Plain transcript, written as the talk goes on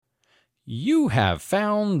You have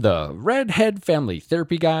found the Redhead Family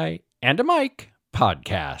Therapy Guy and a Mic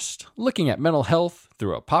podcast, looking at mental health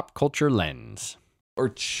through a pop culture lens. Or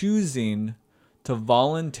choosing to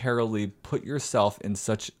voluntarily put yourself in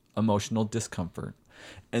such emotional discomfort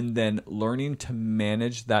and then learning to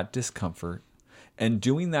manage that discomfort and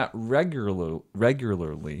doing that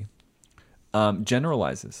regularly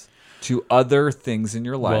generalizes to other things in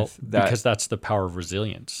your life. Because that's the power of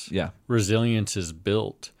resilience. Yeah. Resilience is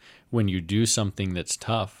built when you do something that's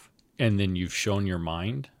tough and then you've shown your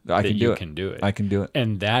mind that you can do it. I can do it.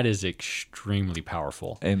 And that is extremely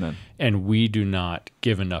powerful. Amen. And we do not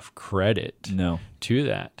give enough credit to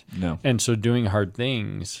that. No. And so doing hard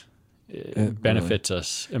things benefits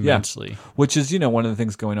us immensely. Yeah. Which is, one of the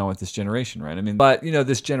things going on with this generation, right? I mean, but,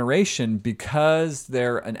 this generation, because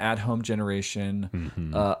they're an at-home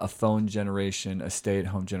generation, a phone generation, a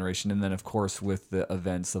stay-at-home generation, and then, of course, with the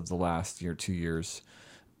events of the last year, 2 years,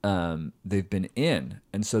 they've been in.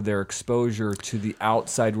 And so their exposure to the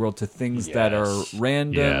outside world, to things that are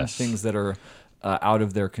random, things that are out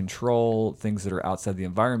of their control, things that are outside the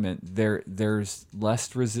environment, there's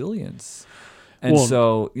less resilience. And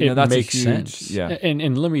so, that makes sense. Yeah.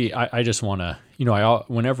 And let me, I just want to,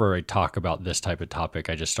 whenever I talk about this type of topic,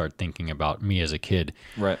 I just start thinking about me as a kid.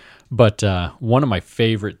 Right. But one of my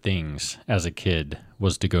favorite things as a kid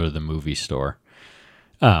was to go to the movie store.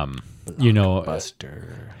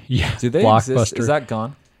 Blockbuster. Yeah. Do they Blockbuster. exist? Is that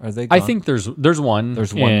gone? Are they gone? I think there's one.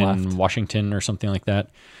 There's one in left. Washington or something like that.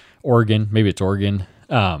 Oregon. Maybe it's Oregon.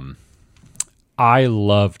 I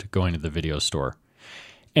loved going to the video store.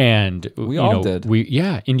 And we all did.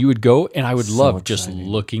 And you would go, and I would love exciting. just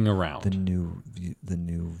looking around. The new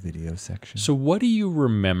video section. So what do you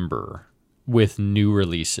remember with new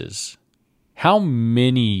releases? How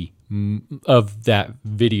many of that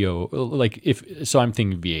video, I'm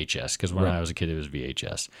thinking VHS, because when I was a kid, it was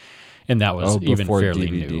VHS. And that was even fairly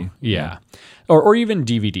DVD. new. Yeah. Or even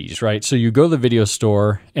DVDs, right? So you go to the video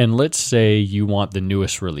store, and let's say you want the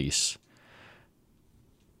newest release.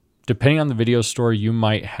 Depending on the video store, you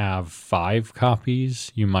might have 5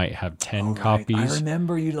 copies. You might have 10 copies. I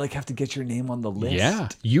remember you'd have to get your name on the list. Yeah.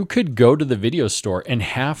 You could go to the video store, and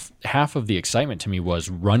half of the excitement to me was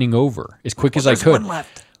running over as quick as I could. There's one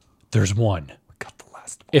left. There's one. We got the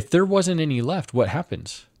last one. If there wasn't any left, what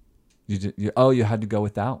happens? You had to go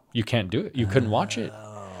without. You can't do it. You couldn't watch it.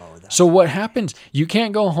 So what happens? You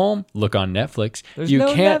can't go home, look on Netflix. You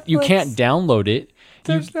can't download it.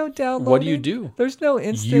 There's no downloading. What do? There's no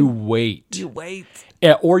instant. You wait.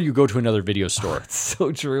 Yeah, or you go to another video store. It's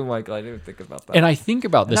so true, Michael. I didn't think about that. And I think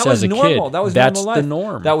about this as a normal. kid. That was That's normal the life.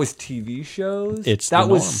 norm. That was TV shows. That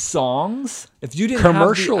was songs. If you didn't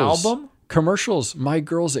have the album. Commercials. My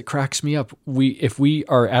girls, it cracks me up. If we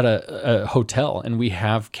are at a hotel and we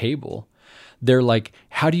have cable, they're like,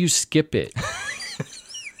 how do you skip it?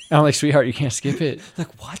 And I'm like, sweetheart, you can't skip it.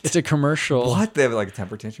 Like, what? It's a commercial. What? They have a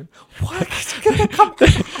temper tantrum? What?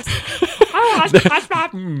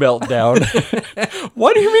 Meltdown.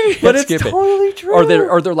 What do you mean? But it's totally true.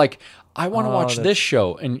 Or they're like, I want to watch this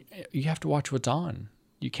show, and you have to watch what's on.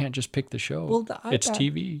 You can't just pick the show. Well, it's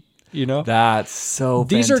TV. That's so.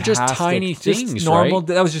 These fantastic. are just tiny things, normal. right?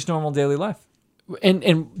 That was just normal daily life.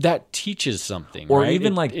 And that teaches something, or right?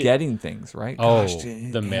 even getting things, right?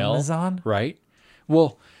 The mail, Amazon, right?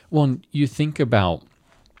 Well, you think about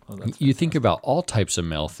all types of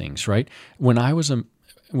mail things, right? When I was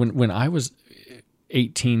when I was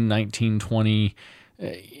 18, 19, 20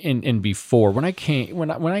 and before, when I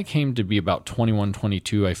came to be about 21,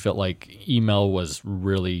 22, I felt like email was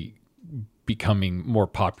really becoming more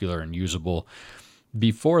popular and usable.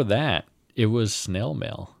 Before that, it was snail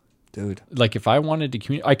mail. Dude. Like if I wanted to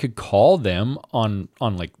communicate, I could call them on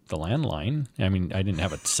like the landline. I mean, I didn't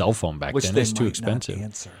have a cell phone back then. It's too expensive. Not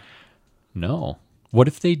answer. No. What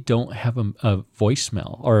if they don't have a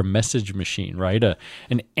voicemail or a message machine, right?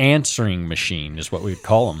 An answering machine is what we would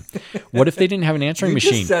call them. What if they didn't have an answering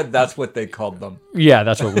machine? You just said that's what they called them. Yeah,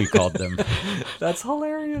 that's what we called them. That's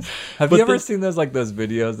hilarious. Have you ever seen those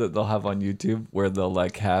videos that they'll have on YouTube where they'll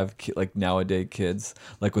have nowadays kids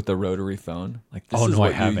with the rotary phone? This is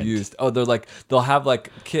what you used. Oh, they're they'll have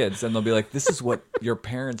kids and they'll be like, this is what your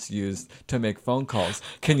parents used to make phone calls.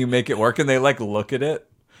 Can you make it work? And they look at it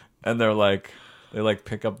and they're like. They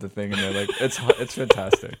pick up the thing and they're like, it's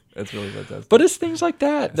fantastic. It's really fantastic. But it's things like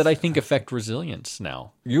that I think affect resilience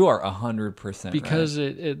now. You are 100% because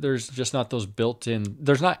right. There's just not those built-in.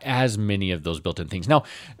 There's not as many of those built-in things. Now,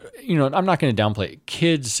 I'm not going to downplay it.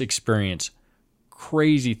 Kids experience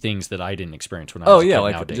crazy things that I didn't experience when I was a kid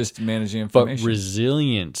nowadays. Just managing information. But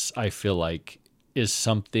resilience, I feel like, is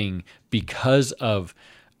something because of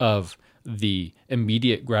the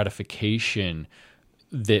immediate gratification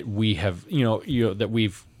that we have, that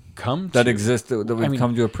we've come to. That exists, that we've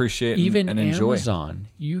come to appreciate even and enjoy. Amazon,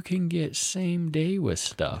 you can get same day with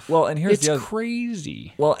stuff. Well, and here's it's the other,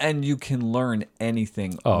 crazy. Well, and you can learn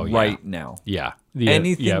anything right now. Yeah.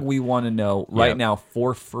 Anything we want to know right now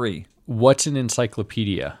for free. What's an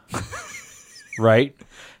encyclopedia? Right?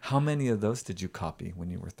 How many of those did you copy when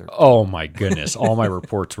you were 13? Oh my goodness. All my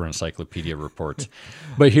reports were encyclopedia reports.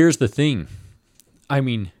 But here's the thing. I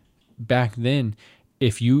mean, back then,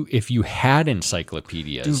 if you had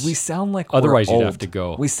encyclopedias. Dude, we sound like otherwise we're you'd old. have to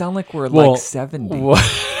go. We sound like we're like 70.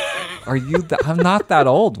 Are you? I'm not that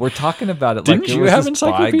old. We're talking about it. Didn't like it you was have this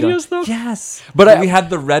encyclopedias though? Yes, but we had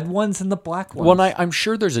the red ones and the black ones. Well, I'm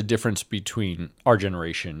sure there's a difference between our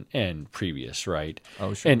generation and previous, right?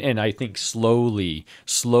 Oh, sure. And I think slowly,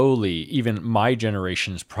 even my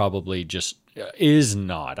generation's probably just is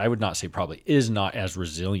not. I would not say probably is not as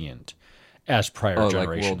resilient as prior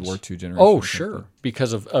generations. Like World War II generation. Oh, sure,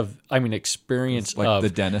 because of experience like of the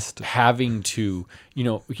dentist having to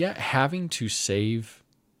having to save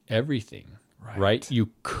everything, right? You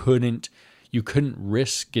couldn't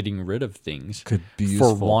risk getting rid of things could be for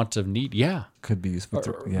useful. Want of need. Yeah, could be useful.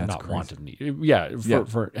 Not want of need.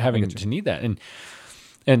 For having to need that,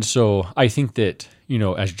 and so I think that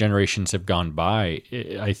as generations have gone by,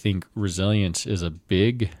 I think resilience is a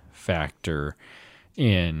big factor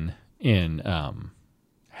in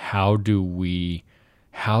how do we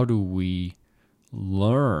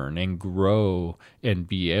learn and grow and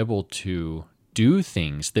be able to do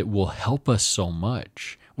things that will help us so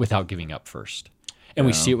much without giving up first. And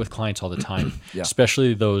we see it with clients all the time,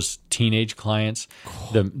 especially those teenage clients,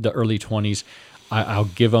 the early 20s. I'll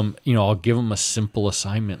give them, a simple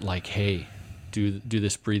assignment like, hey, do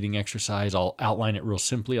this breathing exercise. I'll outline it real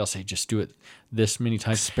simply. I'll say, just do it this many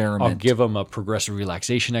times. Experiment. I'll give them a progressive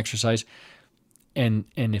relaxation exercise. And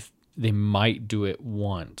if they might do it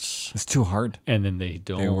once. It's too hard. And then they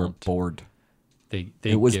don't. They were bored. They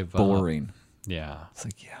it was give boring. Up. Yeah. It's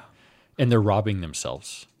like, And they're robbing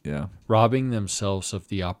themselves. Yeah. Robbing themselves of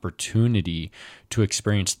the opportunity to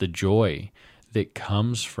experience the joy that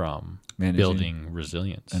comes from building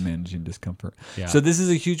resilience and managing discomfort. Yeah. So this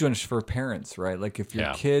is a huge one for parents, right? Like if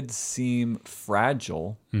your kids seem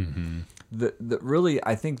fragile, really,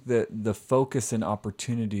 I think that the focus and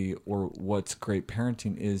opportunity, or what's great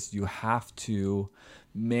parenting, is you have to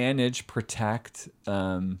manage, protect,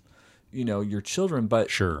 your children,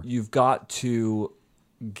 but you've got to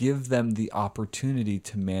give them the opportunity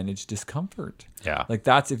to manage discomfort. Yeah. Like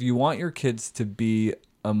that's, if you want your kids to be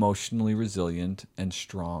emotionally resilient and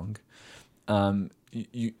strong, one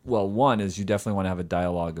is you definitely want to have a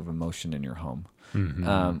dialogue of emotion in your home,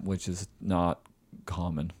 which is not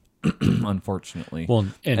common, unfortunately. Well,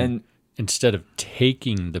 and instead of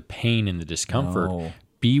taking the pain and the discomfort,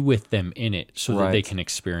 be with them in it so that they can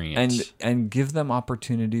experience and give them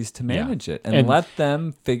opportunities to manage it and let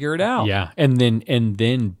them figure it out. Yeah, and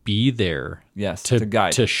then be there. Yes, to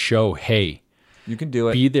guide, to show, hey, you can do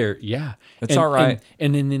it. Be there. Yeah, it's all right.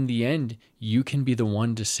 And then in the end, you can be the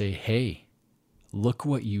one to say, hey, look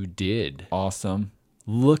what you did. Awesome.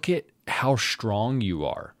 Look at how strong you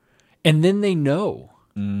are. And then they know.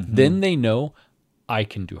 Then they know I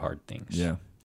can do hard things. Yeah.